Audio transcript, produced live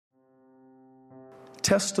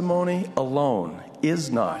Testimony alone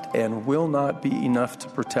is not and will not be enough to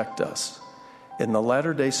protect us in the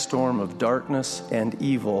latter-day storm of darkness and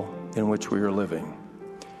evil in which we are living.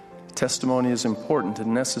 Testimony is important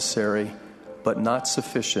and necessary, but not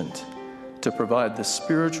sufficient to provide the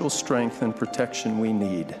spiritual strength and protection we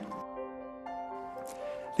need.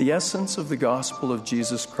 The essence of the gospel of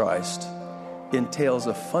Jesus Christ entails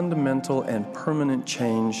a fundamental and permanent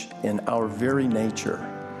change in our very nature,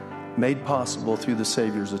 made possible through the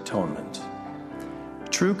Savior's atonement.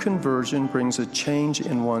 True conversion brings a change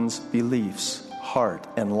in one's beliefs, heart,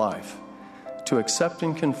 and life to accept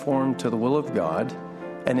and conform to the will of God,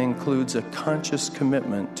 and includes a conscious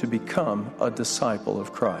commitment to become a disciple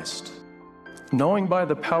of Christ. Knowing by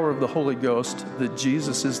the power of the Holy Ghost that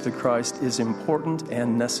Jesus is the Christ is important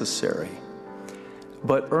and necessary.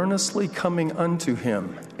 But earnestly coming unto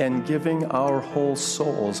Him and giving our whole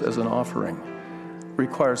souls as an offering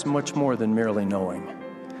requires much more than merely knowing.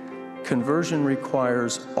 Conversion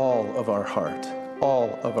requires all of our heart,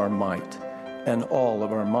 all of our might, and all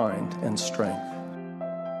of our mind and strength.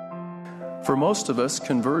 For most of us,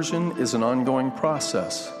 conversion is an ongoing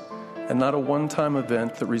process and not a one-time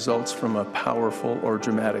event that results from a powerful or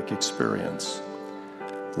dramatic experience.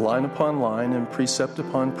 Line upon line and precept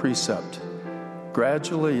upon precept,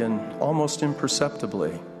 gradually and almost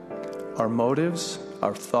imperceptibly, our motives,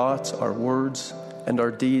 our thoughts, our words, and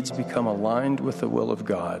our deeds become aligned with the will of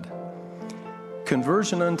God.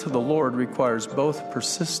 Conversion unto the Lord requires both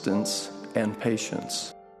persistence and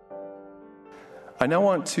patience. I now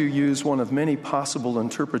want to use one of many possible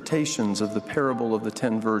interpretations of the parable of the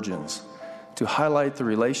 10 virgins to highlight the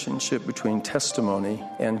relationship between testimony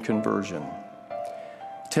and conversion.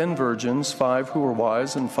 10 virgins, 5 who were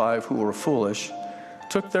wise and 5 who were foolish,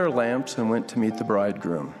 took their lamps and went to meet the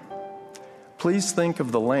bridegroom. Please think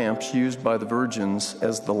of the lamps used by the virgins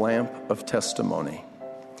as the lamp of testimony.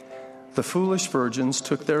 The foolish virgins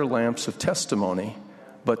took their lamps of testimony,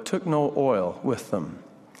 but took no oil with them.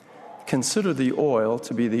 Consider the oil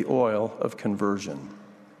to be the oil of conversion.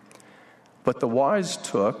 But the wise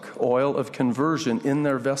took oil of conversion in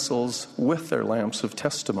their vessels with their lamps of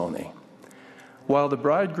testimony. While the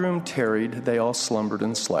bridegroom tarried, they all slumbered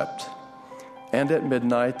and slept. And at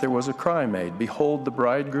midnight there was a cry made, Behold, the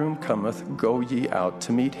bridegroom cometh, go ye out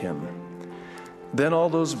to meet him. Then all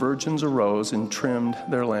those virgins arose and trimmed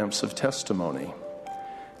their lamps of testimony.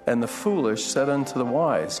 And the foolish said unto the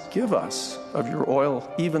wise, Give us of your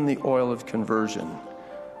oil, even the oil of conversion.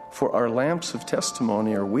 For our lamps of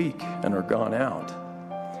testimony are weak and are gone out.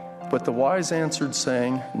 But the wise answered,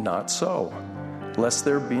 saying, Not so, lest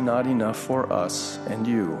there be not enough for us and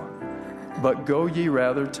you. But go ye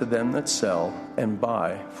rather to them that sell, and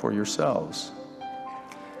buy for yourselves.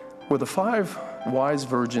 Were the 5 wise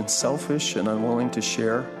virgins selfish and unwilling to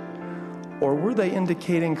share? Or were they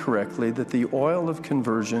indicating correctly that the oil of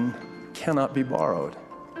conversion cannot be borrowed?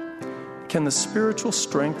 Can the spiritual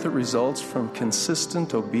strength that results from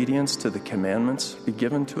consistent obedience to the commandments be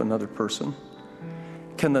given to another person?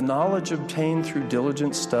 Can the knowledge obtained through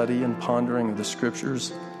diligent study and pondering of the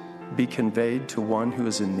Scriptures be conveyed to one who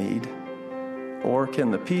is in need? Or can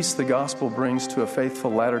the peace the gospel brings to a faithful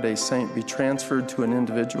Latter-day Saint be transferred to an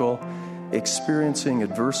individual experiencing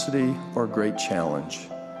adversity or great challenge?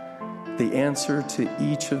 The answer to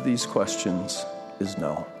each of these questions is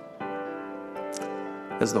no.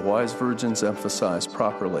 As the wise virgins emphasize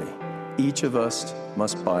properly, each of us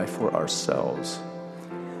must buy for ourselves.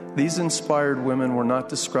 These inspired women were not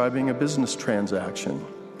describing a business transaction.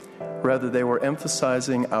 Rather, they were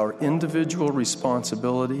emphasizing our individual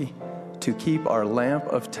responsibility to keep our lamp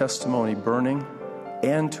of testimony burning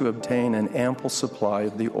and to obtain an ample supply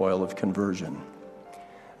of the oil of conversion.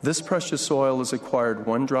 This precious oil is acquired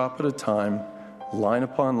one drop at a time, line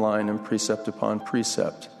upon line and precept upon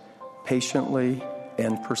precept, patiently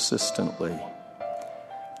and persistently.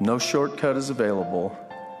 No shortcut is available.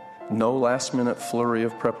 No last-minute flurry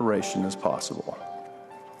of preparation is possible.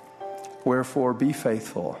 Wherefore, be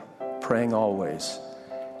faithful, praying always,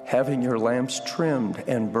 having your lamps trimmed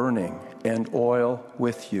and burning, and oil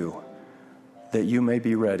with you, that you may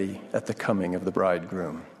be ready at the coming of the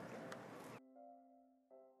bridegroom.